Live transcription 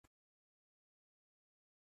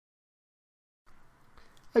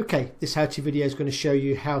Okay, this how-to video is going to show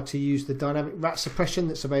you how to use the dynamic rat suppression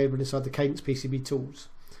that's available inside the Cadence PCB tools.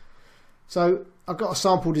 So I've got a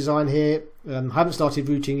sample design here. I haven't started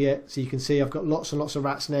routing yet, so you can see I've got lots and lots of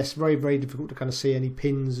rat's nests. Very difficult to kind of see any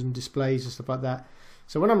pins and displays and stuff like that.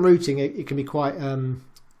 So when I'm routing it can be quite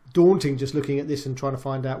daunting just looking at this and trying to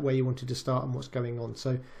find out where you wanted to start and what's going on.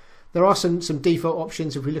 So there are some default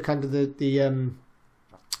options. If we look under the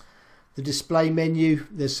display menu,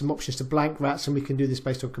 there's some options to blank rats, and we can do this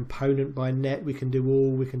based on component by net. We can do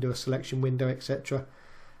all, we can do a selection window, etc.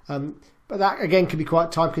 But that again can be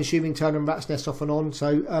quite time consuming, turning rat's nest off and on.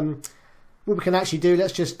 So what we can actually do,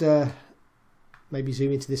 let's just maybe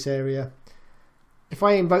zoom into this area. If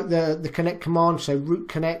I invoke the connect command, so root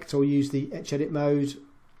connect, or use the etch edit mode,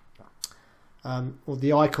 or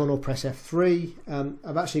the icon, or press F3,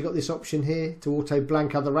 I've actually got this option here to auto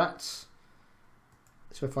blank other rats.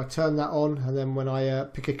 So if I turn that on, and then when I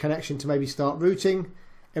pick a connection to maybe start routing,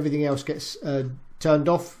 everything else gets turned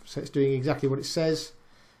off, so it's doing exactly what it says.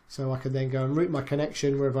 So I can then go and route my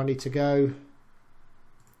connection wherever I need to go.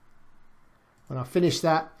 When I finish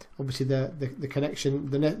that, obviously the connection,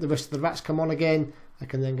 the rest of the rats come on again. I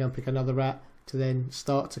can then go and pick another rat to then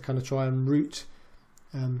start to kind of try and route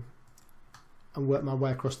and work my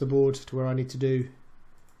way across the board to where I need to do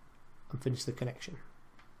and finish the connection.